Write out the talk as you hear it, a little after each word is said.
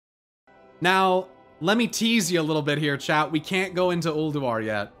Now, let me tease you a little bit here, chat. We can't go into Ulduar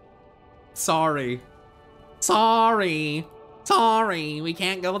yet. Sorry. Sorry. Sorry. We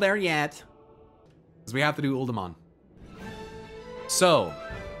can't go there yet. Because we have to do Uldaman. So,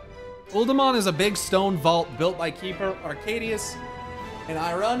 Uldaman is a big stone vault built by Keeper Arcadius and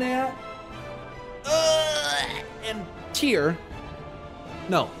Irona and Tyr.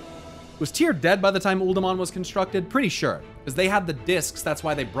 No. Was Tyr dead by the time Uldaman was constructed? Pretty sure. Because they had the discs, that's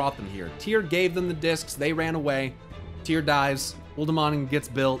why they brought them here. Tyr gave them the discs, they ran away. Tyr dies, Uldaman gets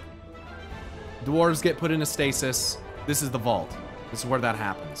built. Dwarves get put into stasis. This is the vault. This is where that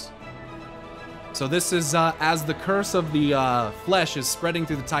happens. So this is as the curse of the flesh is spreading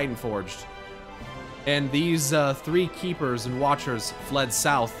through the Titan Forged. And these 3 keepers and watchers fled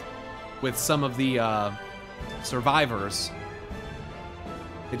south with some of the survivors.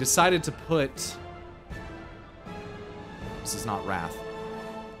 They decided to put... This is not Wrath.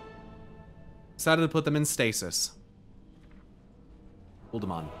 Decided to put them in stasis.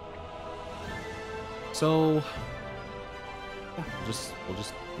 Uldaman. So... yeah, we'll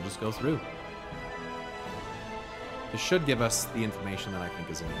just go through. This should give us the information that I think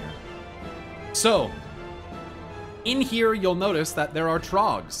is in here. So, in here you'll notice that there are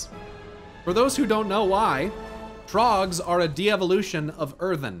Trogs. For those who don't know why, Trogs are a de-evolution of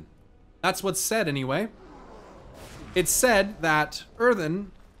Earthen. That's what's said anyway. It's said that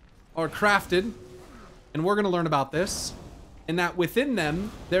Earthen are crafted, and we're going to learn about this, and that within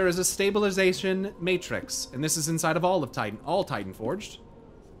them there is a stabilization matrix, and this is inside of all Titan Forged.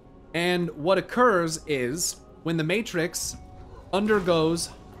 And what occurs is when the matrix undergoes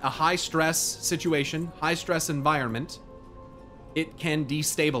a high stress situation, high stress environment, it can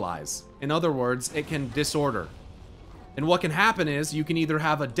destabilize. In other words, it can disorder. And what can happen is you can either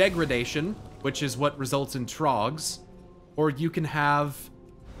have a degradation, which is what results in Trogs, or you can have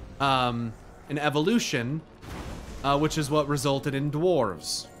an evolution, which is what resulted in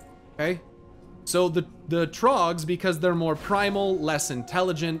Dwarves. Okay? So the Trogs, because they're more primal, less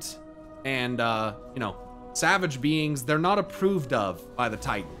intelligent, and, you know, savage beings, they're not approved of by the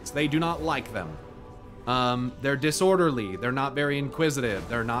Titans. They do not like them. They're disorderly, they're not very inquisitive,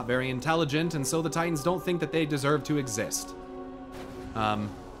 they're not very intelligent, and so the Titans don't think that they deserve to exist. Art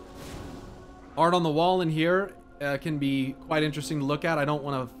on the wall in here can be quite interesting to look at. I don't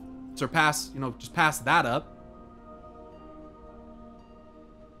want to surpass, you know, just pass that up.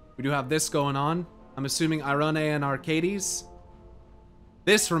 We do have this going on. I'm assuming Irone and Arcades.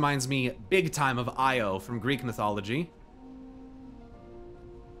 This reminds me big time of Io from Greek mythology.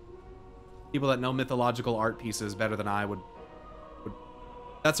 People that know mythological art pieces better than I would.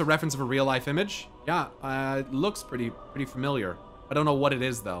 That's a reference of a real life image? Yeah, it looks pretty familiar. I don't know what it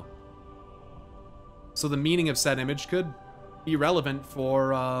is though. So the meaning of said image could be relevant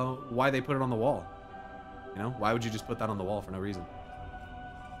for why they put it on the wall. You know, why would you just put that on the wall for no reason?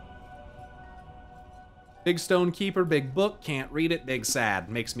 Big stone keeper, big book, can't read it, big sad.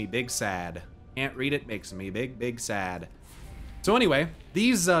 Makes me big sad. Can't read it, makes me big sad. So anyway,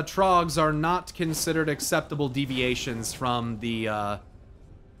 these Trogs are not considered acceptable deviations from the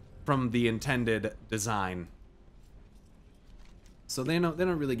intended design. So they don't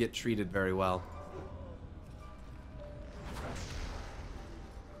really get treated very well.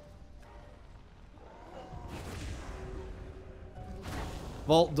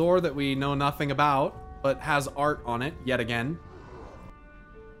 Vault door that we know nothing about, but has art on it, yet again.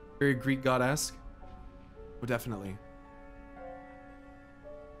 Very Greek god-esque. Oh, definitely.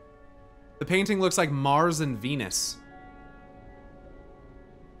 The painting looks like Mars and Venus.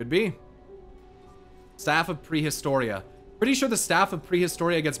 Could be. Staff of Prehistoria. Pretty sure the Staff of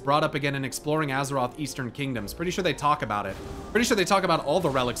Prehistoria gets brought up again in Exploring Azeroth Eastern Kingdoms. Pretty sure they talk about it. Pretty sure they talk about all the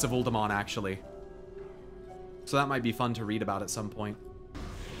relics of Uldaman, actually. So that might be fun to read about at some point.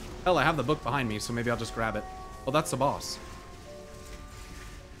 Hell, I have the book behind me, so maybe I'll just grab it. Oh, that's the boss.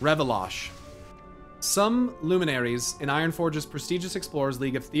 Revelosh. Some luminaries in Ironforge's prestigious Explorers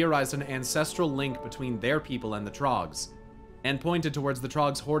League have theorized an ancestral link between their people and the Trogs, and pointed towards the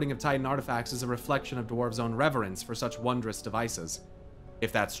Trogs' hoarding of Titan artifacts as a reflection of dwarves' own reverence for such wondrous devices.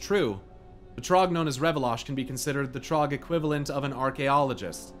 If that's true, the Trog known as Revelosh can be considered the Trog equivalent of an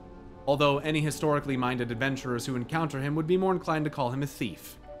archaeologist, although any historically minded adventurers who encounter him would be more inclined to call him a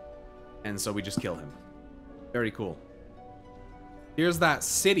thief. And so we just kill him. Very cool. Here's that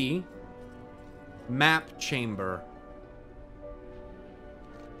city map chamber.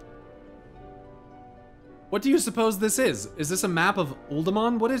 What do you suppose this is? Is this a map of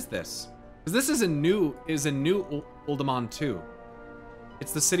Uldaman? What is this? Because this is a new Uldaman 2.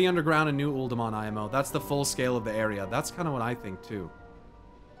 It's the city underground in New Uldaman IMO. That's the full scale of the area. That's kind of what I think too.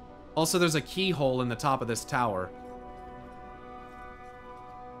 Also, there's a keyhole in the top of this tower.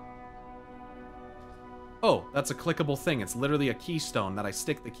 Oh, that's a clickable thing. It's literally a keystone that I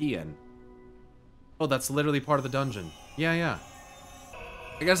stick the key in. Oh, that's literally part of the dungeon. Yeah, yeah.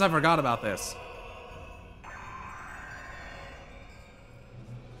 I guess I forgot about this.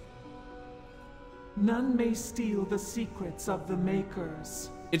 None may steal the secrets of the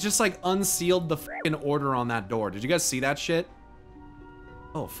makers. It just like unsealed the fucking order on that door. Did you guys see that shit?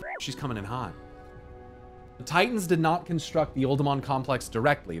 Oh, she's coming in hot. The Titans did not construct the Uldaman complex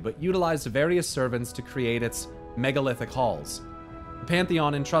directly, but utilized various servants to create its megalithic halls. The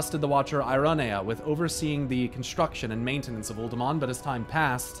Pantheon entrusted the Watcher Ironea with overseeing the construction and maintenance of Uldaman, but as time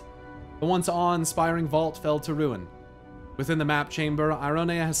passed, the once awe-inspiring vault fell to ruin. Within the map chamber,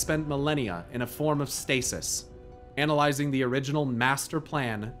 Ironea has spent millennia in a form of stasis, analyzing the original master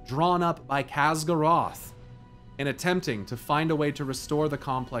plan drawn up by Xal'atath, and attempting to find a way to restore the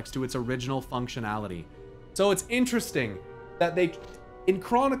complex to its original functionality. So it's interesting that in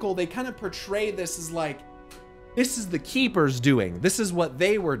Chronicle, they kind of portray this as like, this is the Keepers doing. This is what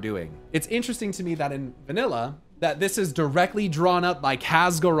they were doing. It's interesting to me that in Vanilla, that this is directly drawn up by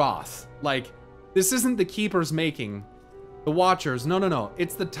Xal'atath. Like, this isn't the Keepers making the Watchers. No, no, no.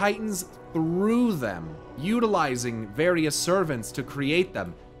 It's the Titans through them, utilizing various servants to create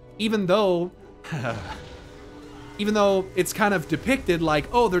them. Even though it's kind of depicted like,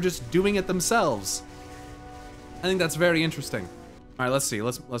 oh, they're just doing it themselves. I think that's very interesting. All right, let's see.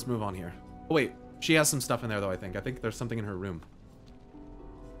 Let's move on here. Oh, wait. She has some stuff in there, though, I think. I think there's something in her room.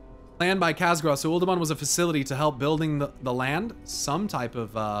 Planned by Xal'atath, so Uldaman was a facility to help building the land. Some type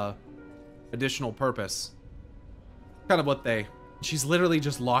of additional purpose. Kind of what they... She's literally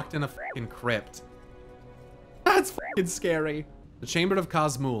just locked in a fucking crypt. That's fucking scary. The Chamber of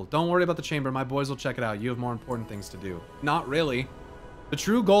Cosmul. Don't worry about the chamber. My boys will check it out. You have more important things to do. Not really. The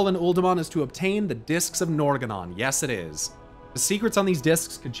true goal in Uldaman is to obtain the Discs of Norganon. Yes, it is. The secrets on these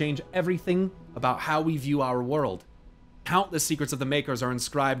discs could change everything about how we view our world. Countless secrets of the Makers are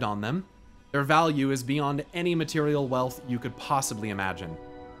inscribed on them. Their value is beyond any material wealth you could possibly imagine.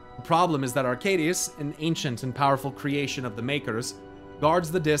 The problem is that Arcadius, an ancient and powerful creation of the Makers, guards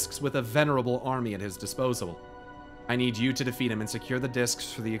the discs with a venerable army at his disposal. I need you to defeat him and secure the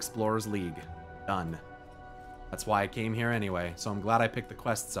discs for the Explorers League. Done. That's why I came here anyway, so I'm glad I picked the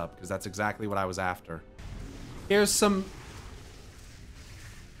quests up, because that's exactly what I was after. Here's some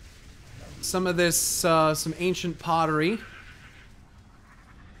of this, some ancient pottery.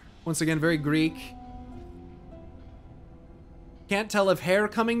 Once again, very Greek. Can't tell if hair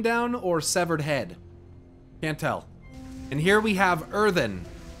coming down or severed head. Can't tell. And here we have earthen.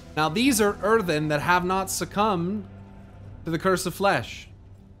 Now these are earthen that have not succumbed to the curse of flesh.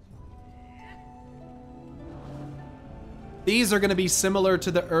 These are going to be similar to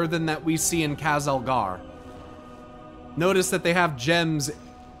the earthen that we see in Khazalgar. Notice that they have gems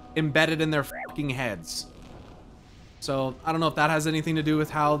embedded in their fucking heads. So, I don't know if that has anything to do with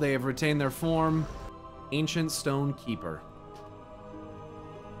how they have retained their form. Ancient Stone Keeper.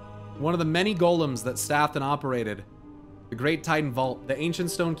 One of the many golems that staffed and operated the Great Titan Vault, the Ancient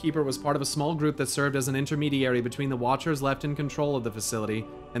Stone Keeper was part of a small group that served as an intermediary between the Watchers left in control of the facility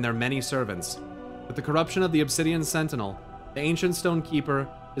and their many servants. With the corruption of the Obsidian Sentinel, the Ancient Stone Keeper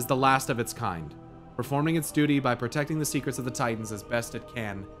is the last of its kind, performing its duty by protecting the secrets of the Titans as best it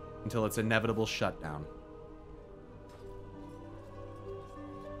can until its inevitable shutdown.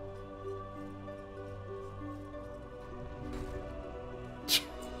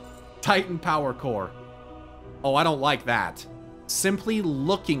 Titan Power Core. Oh, I don't like that. Simply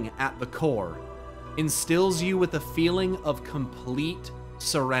looking at the core instills you with a feeling of complete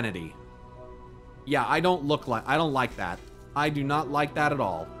serenity. Yeah, I don't like that. I do not like that at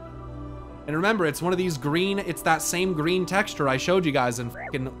all. And remember, it's one of these green, it's that same green texture I showed you guys in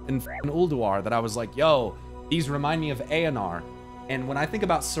Ulduar that I was like, yo, these remind me of Aenar. And when I think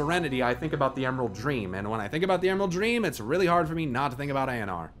about serenity, I think about the Emerald Dream. And when I think about the Emerald Dream, it's really hard for me not to think about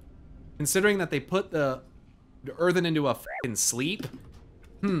Aenar. Considering that they put the earthen into a fucking sleep.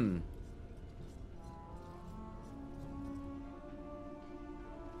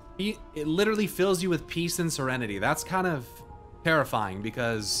 It literally fills you with peace and serenity. That's kind of terrifying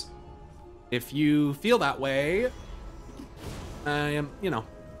because if you feel that way, you know,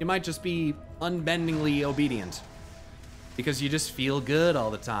 you might just be unbendingly obedient because you just feel good all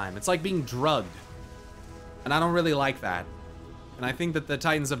the time. It's like being drugged. And I don't really like that. And I think that the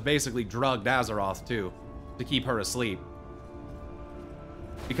Titans have basically drugged Azeroth too, to keep her asleep.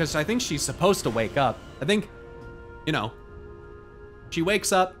 Because I think she's supposed to wake up. I think, you know, she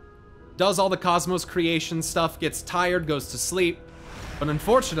wakes up, does all the Cosmos creation stuff, gets tired, goes to sleep, But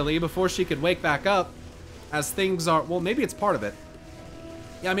unfortunately, before she could wake back up, as things are... Well, maybe it's part of it.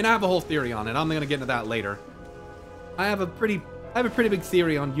 Yeah, I mean, I have a whole theory on it. I'm going to get into that later. I have a pretty big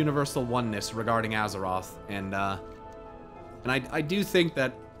theory on universal oneness regarding Azeroth, and I do think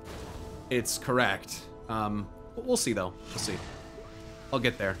that it's correct. We'll see, though. We'll see. I'll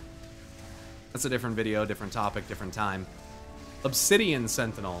get there. That's a different video, different topic, different time. Obsidian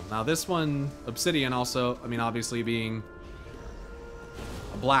Sentinel. Now, this one, Obsidian also, I mean, obviously being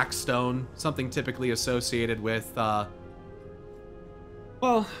a black stone, something typically associated with, well,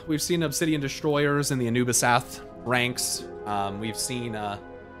 we've seen Obsidian Destroyers in the Anubisath ranks. We've seen, I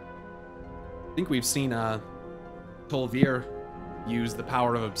think we've seen, Tol'vir use the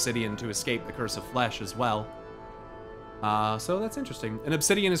power of Obsidian to escape the Curse of Flesh as well. So that's interesting. And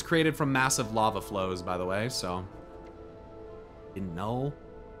Obsidian is created from massive lava flows, by the way, so... Didn't know.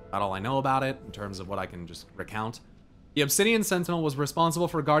 Not all I know about it, in terms of what I can just recount. The Obsidian Sentinel was responsible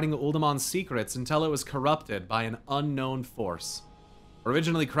for guarding Uldaman's secrets until it was corrupted by an unknown force.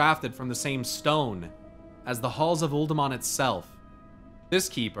 Originally crafted from the same stone as the halls of Uldaman itself, this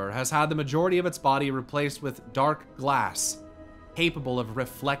keeper has had the majority of its body replaced with dark glass, capable of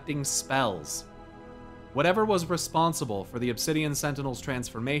reflecting spells. Whatever was responsible for the Obsidian Sentinel's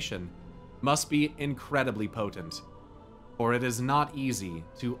transformation must be incredibly potent, for it is not easy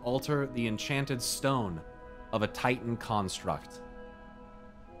to alter the enchanted stone of a Titan construct.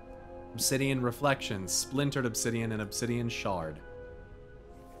 Obsidian Reflections, Splintered Obsidian, and Obsidian Shard.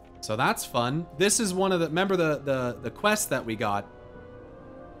 So that's fun. This is one of the... Remember the quest that we got?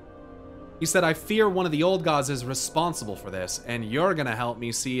 He said, I fear one of the old gods is responsible for this, and you're gonna help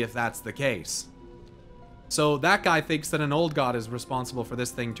me see if that's the case. So that guy thinks that an old god is responsible for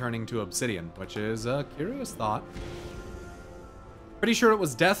this thing turning to obsidian, which is a curious thought. Pretty sure it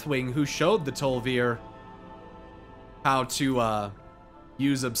was Deathwing who showed the Tol'vir how to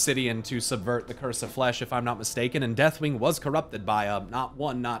use obsidian to subvert the Curse of Flesh, if I'm not mistaken, and Deathwing was corrupted by not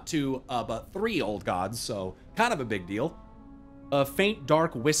one, not two, but 3 old gods, so kind of a big deal. A faint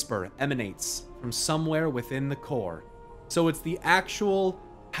dark whisper emanates from somewhere within the core. So it's the actual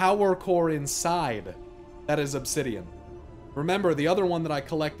power core inside that is obsidian. Remember, the other one that I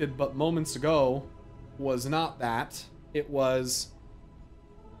collected but moments ago was not that. It was...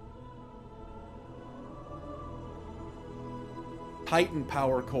 Titan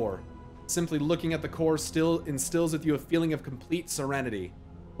power core. Simply looking at the core still instills with you a feeling of complete serenity.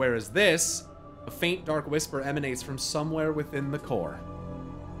 Whereas this, a faint dark whisper emanates from somewhere within the core.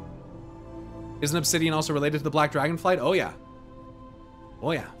 Isn't obsidian also related to the Black Dragonflight? Oh yeah.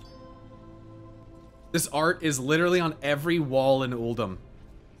 Oh yeah. This art is literally on every wall in Uldum.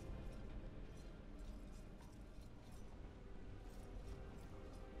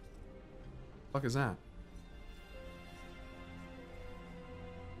 What the fuck is that?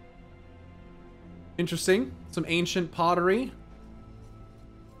 Interesting. Some ancient pottery.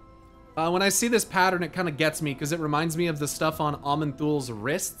 When I see this pattern, it kind of gets me because it reminds me of the stuff on Aman'Thul's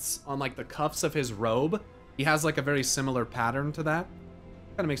wrists, on like the cuffs of his robe. He has like a very similar pattern to that.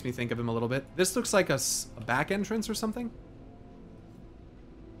 Kind of makes me think of him a little bit. This looks like a back entrance or something.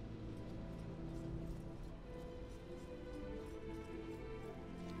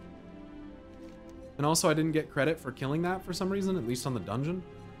 And also, I didn't get credit for killing that for some reason, at least on the dungeon.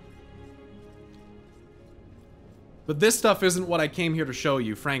 But this stuff isn't what I came here to show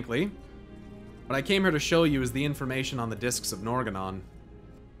you, frankly. What I came here to show you is the information on the discs of Norgannon.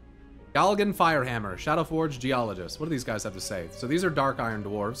 Galgan Firehammer, Shadowforge Geologist. What do these guys have to say? So these are Dark Iron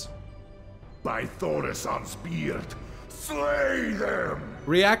Dwarves. By Thorison's beard, slay them!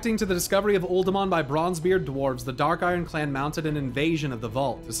 Reacting to the discovery of Uldaman by Bronzebeard Dwarves, the Dark Iron clan mounted an invasion of the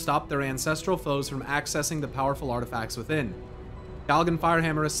Vault to stop their ancestral foes from accessing the powerful artifacts within. Galgan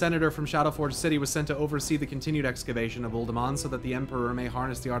Firehammer, a senator from Shadowforge City, was sent to oversee the continued excavation of Uldaman so that the Emperor may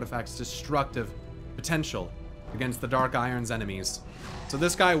harness the artifact's destructive potential against the Dark Iron's enemies. So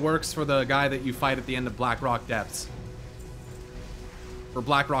this guy works for the guy that you fight at the end of Blackrock Depths. Or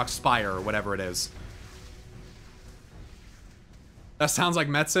Blackrock Spire, or whatever it is. That sounds like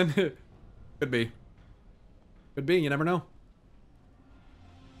Metzen. Could be. Could be, you never know.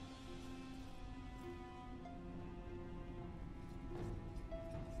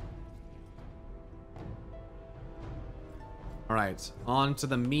 Alright, on to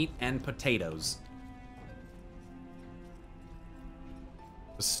the meat and potatoes.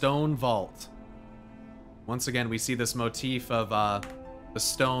 The Stone Vault. Once again, we see this motif of the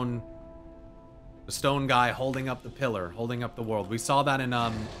stone guy holding up the pillar, holding up the world. We saw that in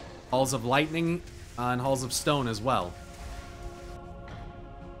Halls of Lightning and Halls of Stone as well.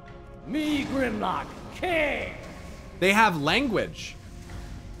 Me, Grimlock, king! They have language.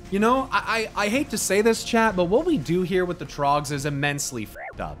 You know, I hate to say this, chat, but what we do here with the Trogs is immensely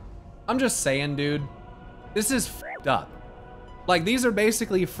fucked up. I'm just saying, dude. This is fucked up. Like, these are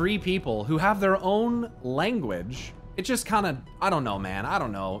basically free people who have their own language. It just kind of, I don't know, man. I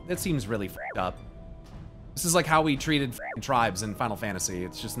don't know. It seems really fucked up. This is like how we treated tribes in Final Fantasy.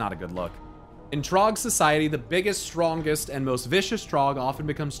 It's just not a good look. In Trog society, the biggest, strongest, and most vicious Trog often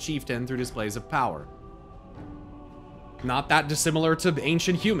becomes chieftain through displays of power. Not that dissimilar to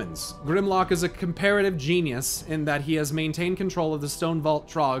ancient humans. Grimlock is a comparative genius in that he has maintained control of the Stone Vault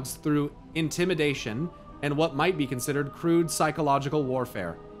Trogs through intimidation and what might be considered crude psychological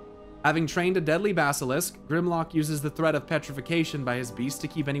warfare. Having trained a deadly basilisk, Grimlock uses the threat of petrification by his beast to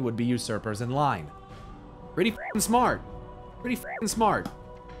keep any would-be usurpers in line. Pretty f***ing smart. Pretty f***ing smart.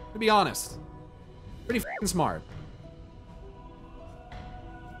 To be honest. Pretty f***ing smart.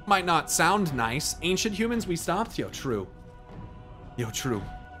 Might not sound nice. Ancient humans, we stopped? Yo, true. Yo, true.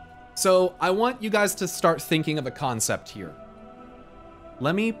 So, I want you guys to start thinking of a concept here.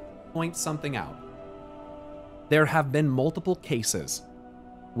 Let me point something out. There have been multiple cases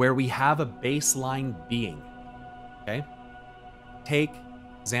where we have a baseline being, okay? Take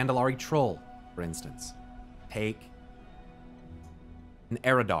Zandalari Troll, for instance. Take an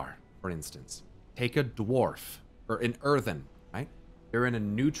Eridar, for instance. Take a dwarf, or an earthen, right? They're in a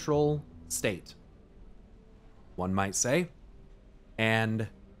neutral state, one might say, and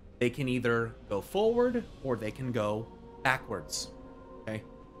they can either go forward or they can go backwards, okay?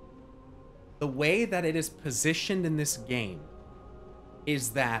 The way that it is positioned in this game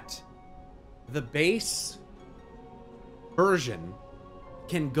is that the base version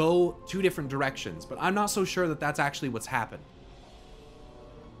can go two different directions, but I'm not so sure that that's actually what's happened.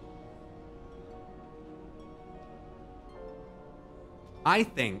 I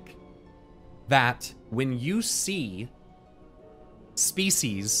think that when you see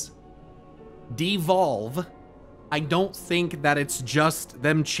species devolve, I don't think that it's just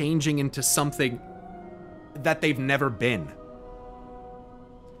them changing into something that they've never been.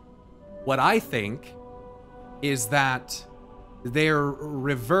 What I think is that they're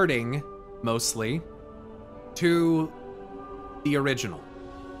reverting, mostly, to the original.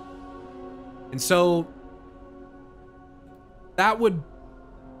 And so, that would...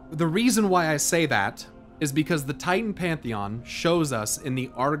 The reason why I say that is because the Titan Pantheon shows us in the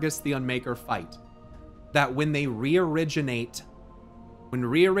Argus the Unmaker fight that when they re-originate, when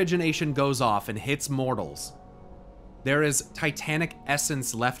re-origination goes off and hits mortals, there is Titanic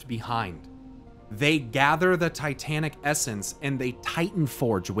essence left behind. They gather the Titanic essence and they Titan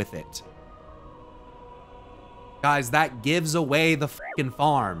Forge with it. Guys, that gives away the freaking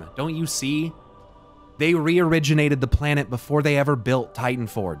farm. Don't you see? They re-originated the planet before they ever built Titan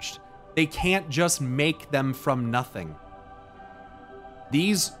Forged. They can't just make them from nothing.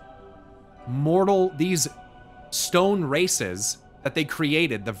 These stone races that they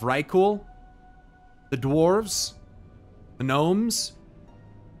created, the Vrykul, the dwarves, the gnomes,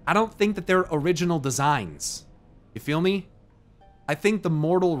 I don't think that they're original designs. You feel me? I think the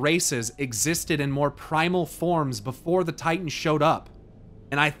mortal races existed in more primal forms before the Titans showed up.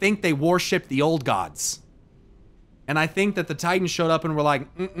 And I think they worshipped the old gods. And I think that the Titans showed up and were like,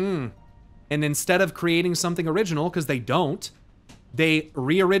 And instead of creating something original, because they don't, they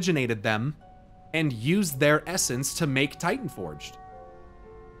re-originated them and used their essence to make Titan Forged.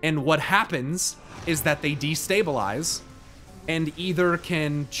 And what happens is that they destabilize and either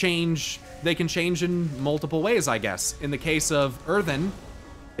can change, they can change in multiple ways, I guess. In the case of Earthen,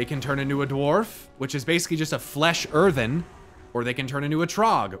 they can turn into a dwarf, which is basically just a flesh earthen, or they can turn into a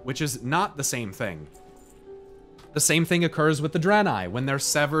Trog, which is not the same thing. The same thing occurs with the Draenei when they're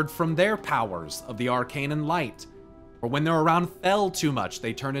severed from their powers of the arcane and light, or when they're around Fel too much,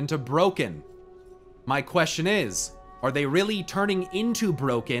 they turn into broken. My question is, are they really turning into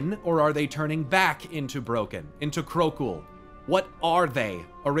broken, or are they turning back into broken, into Krokul? What are they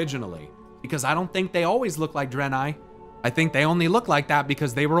originally? Because I don't think they always look like Draenei. I think they only look like that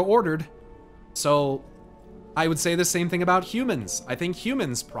because they were ordered. So I would say the same thing about humans. I think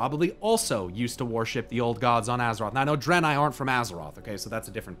humans probably also used to worship the old gods on Azeroth. Now, I know Draenei aren't from Azeroth, okay, so that's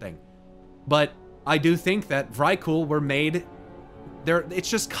a different thing. But I do think that Vrykul were made... It's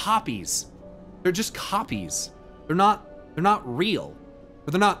just copies. They're just copies. They're not real.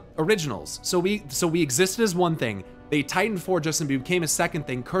 Or they're not originals. So we existed as one thing. They Titan Forged us and became a second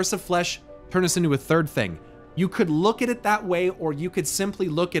thing. Curse of Flesh turned us into a third thing. You could look at it that way, or you could simply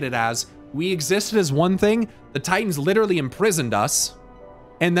look at it as we existed as one thing, the Titans literally imprisoned us,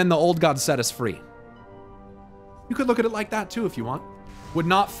 and then the old gods set us free. You could look at it like that too if you want. Would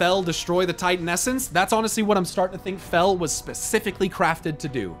not Fel destroy the Titan essence? That's honestly what I'm starting to think Fel was specifically crafted to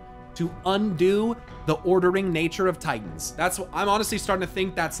do. to undo the ordering nature of Titans. That's what I'm honestly starting to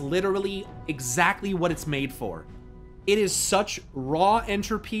think that's literally exactly what it's made for. It is such raw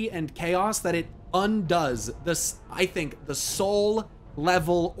entropy and chaos that it undoes this, I think, the soul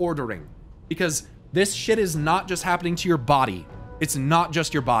level ordering. Because this shit is not just happening to your body. It's not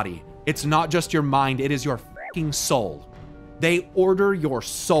just your body. It's not just your mind. It is your fucking soul. They order your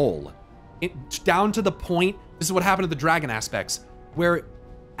soul. Down to the point, this is what happened to the dragon aspects, where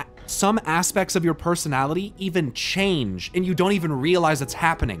some aspects of your personality even change and you don't even realize it's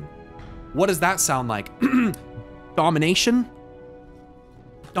happening. What does that sound like? Domination?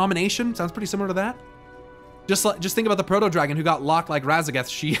 Domination? Sounds pretty similar to that. Just think about the proto-dragon who got locked like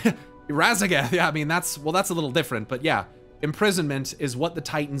Xal'atath. Xal'atath, yeah, I mean, that's a little different, but yeah. Imprisonment is what the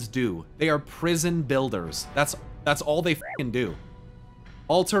Titans do. They are prison builders. That's all they fucking do.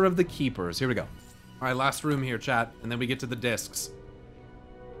 Altar of the Keepers. Here we go. All right, last room here, chat, and then we get to the discs.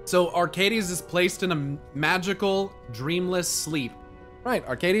 So Arcades is placed in a magical, dreamless sleep. Right,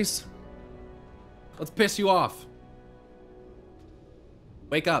 Arcades. Let's piss you off.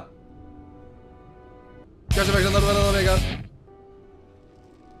 Wake up. Wake up.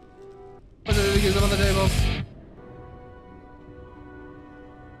 Use it on the table.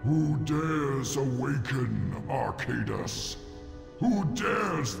 Who dares awaken Arcadus? Who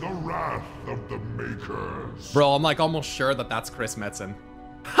dares the wrath of the Makers? Bro, I'm like almost sure that that's Chris Metzen.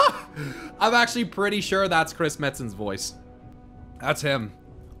 I'm actually pretty sure that's Chris Metzen's voice. That's him.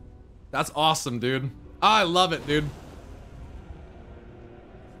 That's awesome, dude. I love it, dude.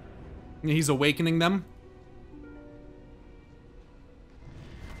 He's awakening them.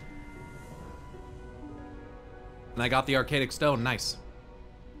 And I got the Arcadic Stone, nice.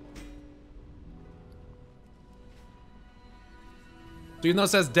 So even though it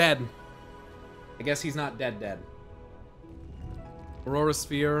says dead, I guess he's not dead. Aurora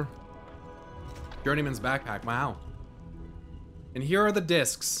Sphere. Journeyman's Backpack, wow. And here are the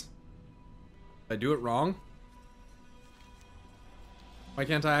discs. Did I do it wrong? Why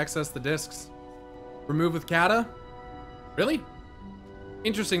can't I access the discs? Remove with Kata? Really?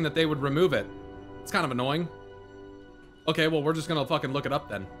 Interesting that they would remove it. It's kind of annoying. Okay, well, we're just gonna fucking look it up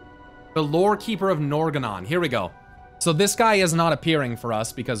then. The Lore Keeper of Norganon. Here we go. So this guy is not appearing for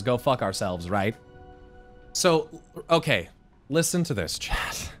us because go fuck ourselves, right? So, okay. Listen to this,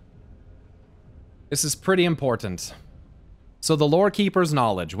 chat. This is pretty important. So the Lore Keeper's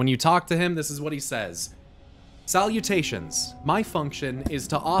knowledge. When you talk to him, this is what he says. Salutations. My function is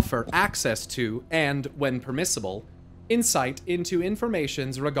to offer access to, and, when permissible, insight into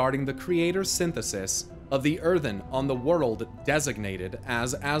informations regarding the Creator's synthesis of the earthen on the world designated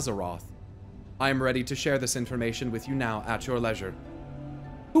as Azeroth. I am ready to share this information with you now at your leisure.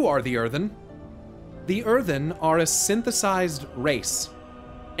 Who are the earthen? The earthen are a synthesized race,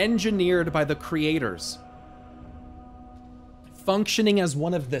 engineered by the creators, functioning as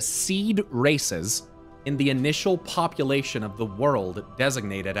one of the seed races in the initial population of the world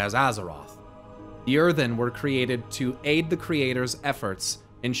designated as Azeroth. The earthen were created to aid the creators' efforts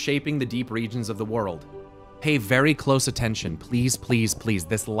in shaping the deep regions of the world. Pay very close attention, please, please, please.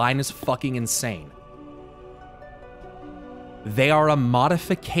 This line is fucking insane. They are a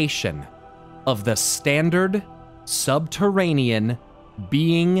modification of the standard subterranean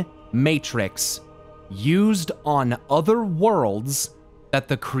being matrix used on other worlds that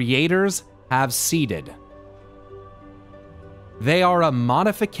the creators have seeded. They are a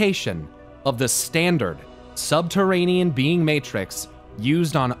modification of the standard subterranean being matrix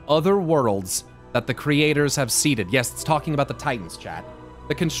used on other worlds that the creators have seeded. Yes, it's talking about the Titans, chat.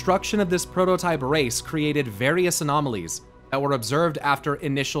 The construction of this prototype race created various anomalies that were observed after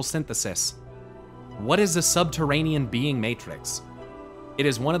initial synthesis. What is a subterranean being matrix? It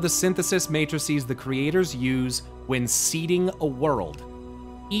is one of the synthesis matrices the creators use when seeding a world.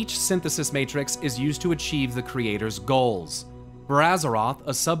 Each synthesis matrix is used to achieve the creator's goals. For Azeroth,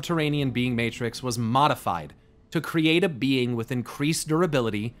 a subterranean being matrix was modified to create a being with increased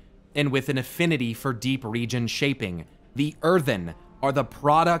durability and with an affinity for deep region shaping. The earthen are the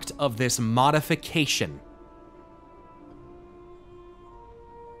product of this modification.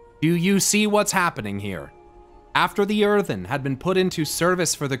 Do you see what's happening here? After the earthen had been put into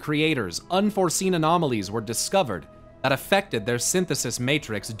service for the creators, unforeseen anomalies were discovered that affected their synthesis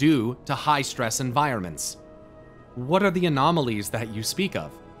matrix due to high-stress environments. What are the anomalies that you speak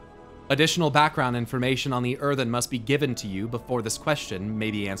of? Additional background information on the earthen must be given to you before this question may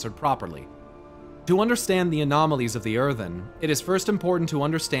be answered properly. To understand the anomalies of the earthen, it is first important to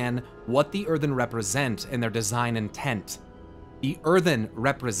understand what the earthen represent and their design intent. The earthen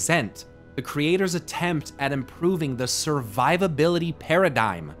represent the creator's attempt at improving the survivability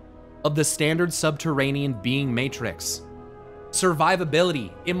paradigm of the standard subterranean being matrix.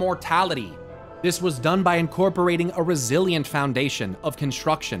 Survivability, immortality. This was done by incorporating a resilient foundation of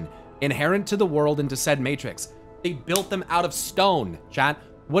construction inherent to the world into said matrix. They built them out of stone, chat.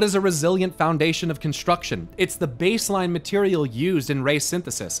 What is a resilient foundation of construction? It's the baseline material used in ray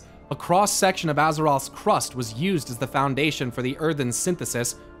synthesis. A cross-section of Azeroth's crust was used as the foundation for the earthen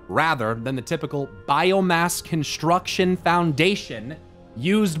synthesis rather than the typical biomass construction foundation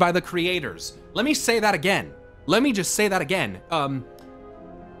used by the creators. Let me say that again. Let me just say that again.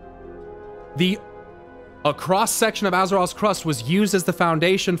 A cross-section of Azeroth's crust was used as the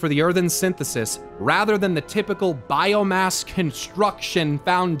foundation for the earthen synthesis rather than the typical biomass construction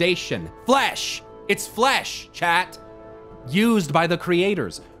foundation. Flesh! It's flesh, chat! Used by the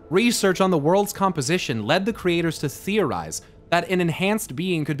creators. Research on the world's composition led the creators to theorize that an enhanced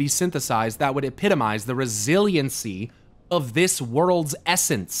being could be synthesized that would epitomize the resiliency of this world's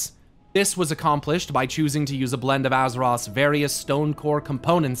essence. This was accomplished by choosing to use a blend of Azeroth's various stone core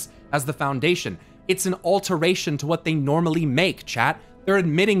components as the foundation. It's an alteration to what they normally make, chat. They're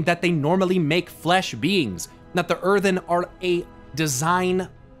admitting that they normally make flesh beings, that the earthen are a design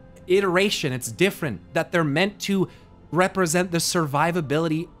iteration. It's different, that they're meant to represent the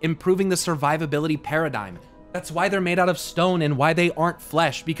survivability, improving the survivability paradigm. That's why they're made out of stone and why they aren't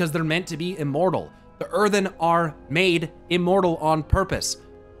flesh, because they're meant to be immortal. The earthen are made immortal on purpose.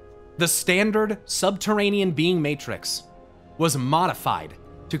 The standard subterranean being matrix was modified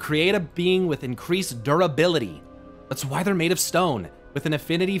to create a being with increased durability. That's why they're made of stone, with an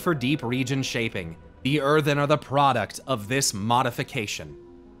affinity for deep region shaping. The earthen are the product of this modification.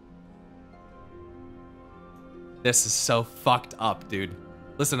 This is so fucked up, dude.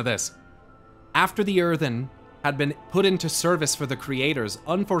 Listen to this. After the earthen had been put into service for the creators,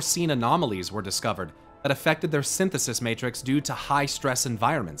 unforeseen anomalies were discovered that affected their synthesis matrix due to high stress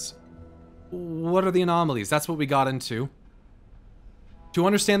environments. What are the anomalies? That's what we got into. To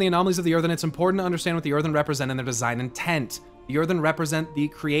understand the anomalies of the earthen, it's important to understand what the earthen represent in their design intent. The earthen represent the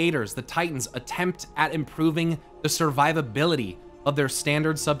creators, the Titans' attempt at improving the survivability of their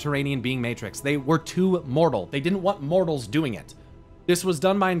standard subterranean being matrix. They were too mortal. They didn't want mortals doing it. This was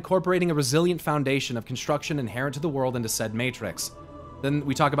done by incorporating a resilient foundation of construction inherent to the world into said matrix. Then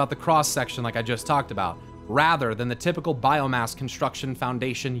we talk about the cross-section like I just talked about, rather than the typical biomass construction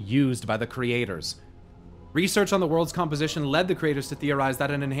foundation used by the creators. Research on the world's composition led the creators to theorize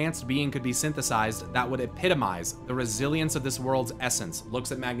that an enhanced being could be synthesized that would epitomize the resilience of this world's essence.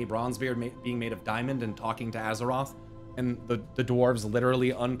 Looks at Magni Bronzebeard being made of diamond and talking to Azeroth, and the dwarves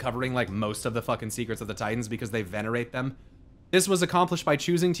literally uncovering like most of the fucking secrets of the Titans because they venerate them. This was accomplished by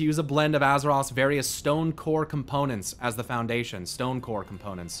choosing to use a blend of Azeroth's various stone core components as the foundation. Stone core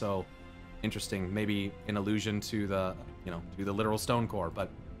components, so interesting, maybe an allusion to the, to the literal stone core, but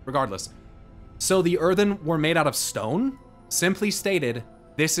regardless. So the earthen were made out of stone? Simply stated,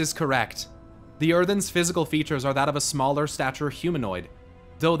 this is correct. The earthen's physical features are that of a smaller stature humanoid,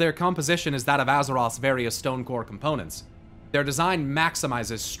 though their composition is that of Azeroth's various stone core components. Their design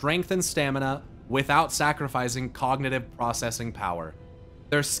maximizes strength and stamina without sacrificing cognitive processing power.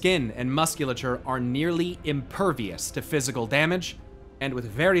 Their skin and musculature are nearly impervious to physical damage, and with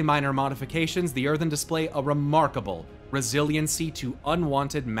very minor modifications, the earthen display a remarkable resiliency to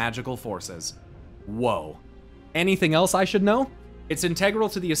unwanted magical forces. Whoa. Anything else I should know? It's integral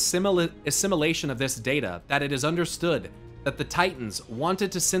to the assimilation of this data that it is understood that the Titans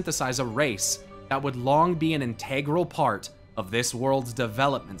wanted to synthesize a race that would long be an integral part of this world's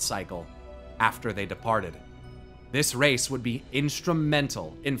development cycle after they departed. This race would be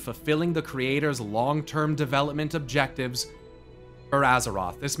instrumental in fulfilling the creators' long-term development objectives for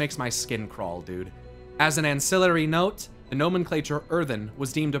Azeroth. This makes my skin crawl, dude. As an ancillary note, the nomenclature Earthen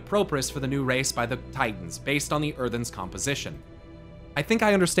was deemed appropriate for the new race by the Titans, based on the Earthen's composition. I think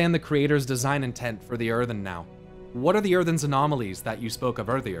I understand the creator's design intent for the Earthen now. What are the Earthen's anomalies that you spoke of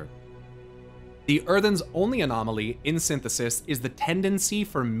earlier? The Earthen's only anomaly in synthesis is the tendency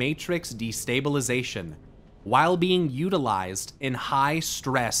for matrix destabilization while being utilized in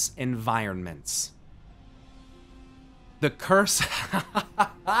high-stress environments. The curse...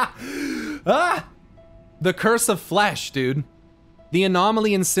 The curse of flesh, dude. The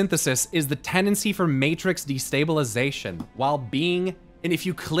anomaly in synthesis is the tendency for matrix destabilization while being... And if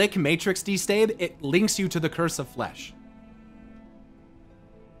you click matrix destab, it links you to the curse of flesh.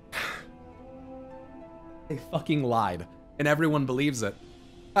 They fucking lied, and everyone believes it.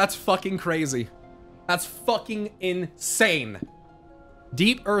 That's fucking crazy. That's fucking insane.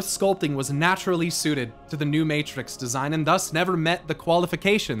 Deep Earth sculpting was naturally suited to the new Matrix design and thus never met the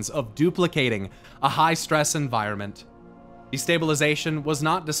qualifications of duplicating a high-stress environment. Destabilization was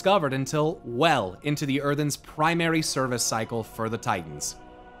not discovered until well into the Earthen's primary service cycle for the Titans.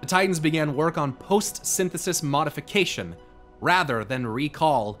 The Titans began work on post-synthesis modification rather than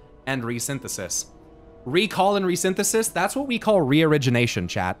recall and resynthesis. Recall and resynthesis, that's what we call re-origination,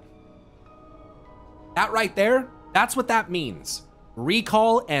 chat. That right there, that's what that means.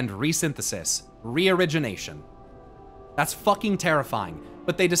 Recall and resynthesis. Re-origination. That's fucking terrifying.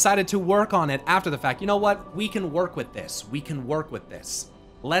 But they decided to work on it after the fact. You know what? We can work with this. We can work with this.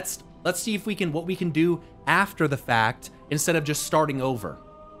 Let's see if what we can do after the fact instead of just starting over.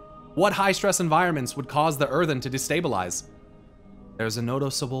 What high-stress environments would cause the Earthen to destabilize? There's a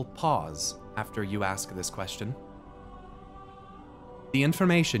noticeable pause after you ask this question. The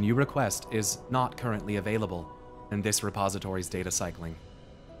information you request is not currently available in this repository's data cycling.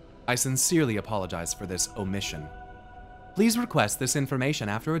 I sincerely apologize for this omission. Please request this information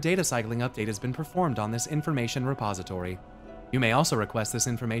after a data cycling update has been performed on this information repository. You may also request this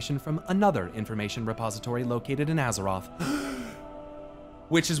information from another information repository located in Azeroth.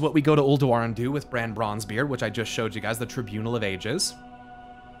 Which is what we go to Uldaman and do with Brand Bronzebeard, which I just showed you guys, the Tribunal of Ages.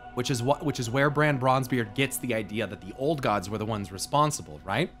 Which is where Brand Bronzebeard gets the idea that the old gods were the ones responsible,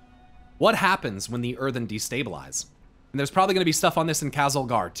 right? What happens when the Earthen destabilize? And there's probably going to be stuff on this in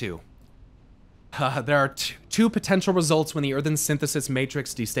Khazalgar too. There are two potential results when the Earthen synthesis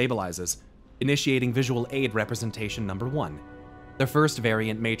matrix destabilizes, initiating visual aid representation number 1. The first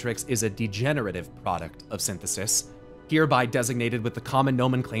variant matrix is a degenerative product of synthesis, hereby designated with the common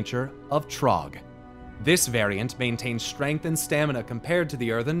nomenclature of Trog. This variant maintains strength and stamina compared to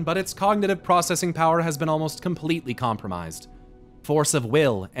the Earthen, but its cognitive processing power has been almost completely compromised. Force of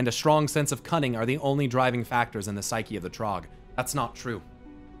will and a strong sense of cunning are the only driving factors in the psyche of the Trog. That's not true.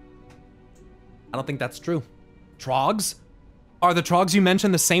 I don't think that's true. Trogs? Are the Trogs you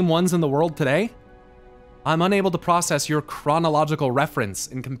mentioned the same ones in the world today? I'm unable to process your chronological reference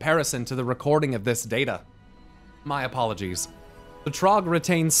in comparison to the recording of this data. My apologies. The Trog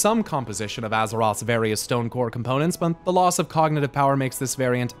retains some composition of Azeroth's various stone core components, but the loss of cognitive power makes this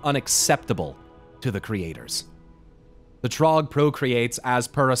variant unacceptable to the creators. The Trog procreates as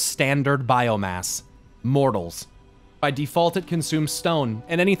per a standard biomass, mortals. By default, it consumes stone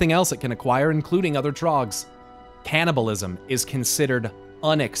and anything else it can acquire, including other Trogs. Cannibalism is considered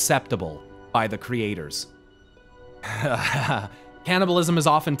unacceptable by the creators. Cannibalism is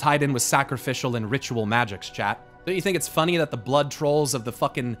often tied in with sacrificial and ritual magics, chat. Don't you think it's funny that the blood trolls of the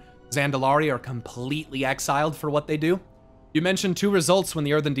fucking Zandalari are completely exiled for what they do? You mentioned 2 results when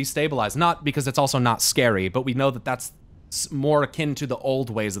the Earthen destabilized, not because it's also not scary, but we know that that's more akin to the old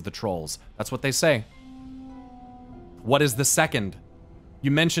ways of the trolls. That's what they say. What is the second?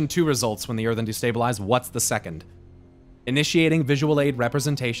 You mentioned 2 results when the Earthen destabilized. What's the second? Initiating visual aid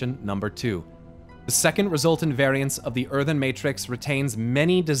representation number 2. The second resultant variance of the Earthen matrix retains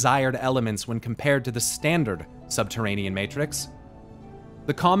many desired elements when compared to the standard subterranean matrix.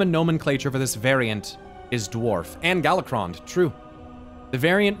 The common nomenclature for this variant is dwarf, and Galakrond, true. The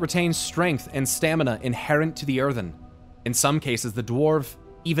variant retains strength and stamina inherent to the Earthen. In some cases, the dwarf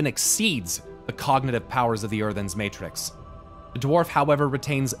even exceeds the cognitive powers of the Earthen's matrix. The dwarf, however,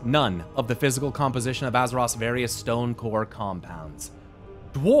 retains none of the physical composition of Azeroth's various stone core compounds.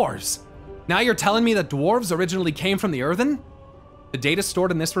 Dwarves! Now you're telling me that dwarves originally came from the Earthen? The data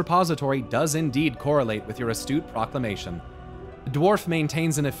stored in this repository does indeed correlate with your astute proclamation. The dwarf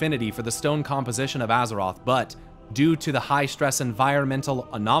maintains an affinity for the stone composition of Azeroth, but due to the high-stress environmental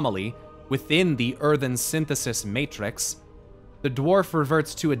anomaly within the Earthen synthesis matrix, the dwarf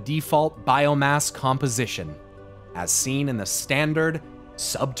reverts to a default biomass composition, as seen in the standard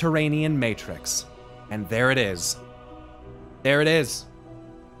subterranean matrix. And there it is. There it is.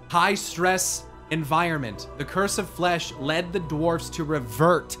 High-stress environment. The curse of flesh led the dwarves to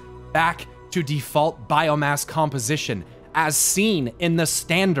revert back to default biomass composition, as seen in the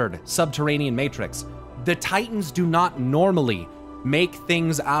standard subterranean matrix. The Titans do not normally make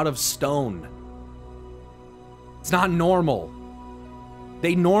things out of stone. It's not normal.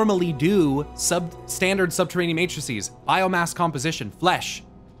 They normally do standard subterranean matrices, biomass composition, flesh.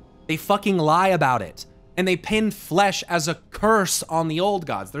 They fucking lie about it. And they pin flesh as a curse on the old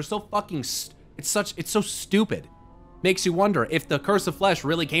gods. They're so fucking, it's so stupid. Makes you wonder, if the curse of flesh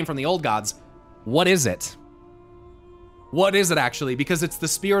really came from the old gods, what is it? What is it actually? Because it's the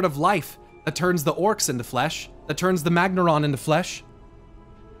spirit of life that turns the orcs into flesh, that turns the Magnaron into flesh.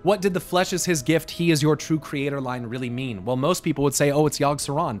 What did the flesh is his gift, he is your true creator line really mean? Well, most people would say, oh, it's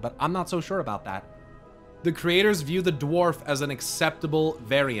Yogg-Saron, but I'm not so sure about that. The creators view the dwarf as an acceptable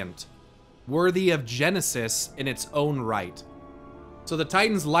variant, worthy of Genesis in its own right. So the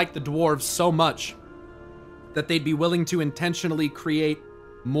Titans like the dwarves so much that they'd be willing to intentionally create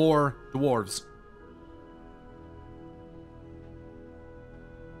more dwarves.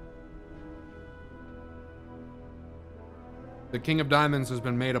 The King of Diamonds has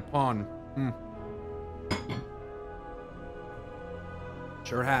been made a pawn.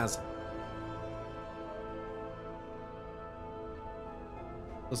 Sure has.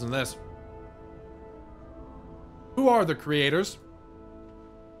 Listen to this. Who are the creators?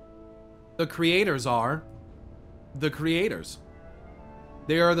 The creators are the creators.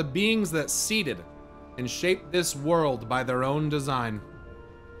 They are the beings that seeded and shaped this world by their own design.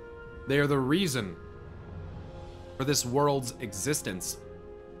 They are the reason for this world's existence,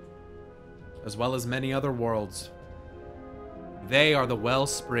 as well as many other worlds. They are the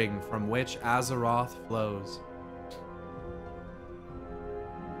wellspring from which Azeroth flows.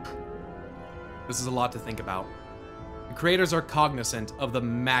 This is a lot to think about. The creators are cognizant of the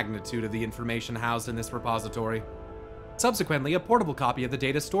magnitude of the information housed in this repository. Subsequently, a portable copy of the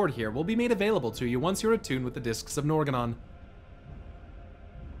data stored here will be made available to you once you're attuned with the Discs of Norgannon.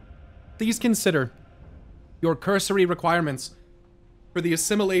 Please consider your cursory requirements for the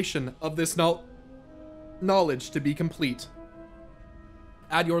assimilation of this knowledge to be complete.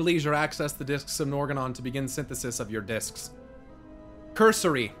 At your leisure, access the Discs of Norgannon to begin synthesis of your discs.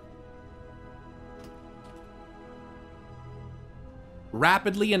 Cursory.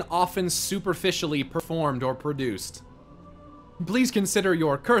 Rapidly and often superficially performed or produced. Please consider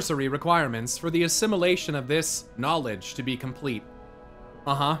your cursory requirements for the assimilation of this knowledge to be complete.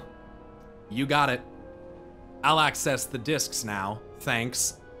 Uh-huh. You got it. I'll access the discs now.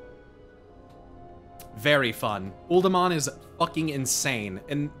 Thanks. Very fun. Uldaman is fucking insane,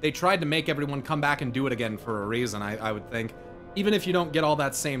 and they tried to make everyone come back and do it again for a reason, I would think. Even if you don't get all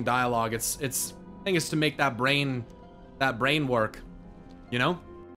that same dialogue, I think it's to make that brain work, you know?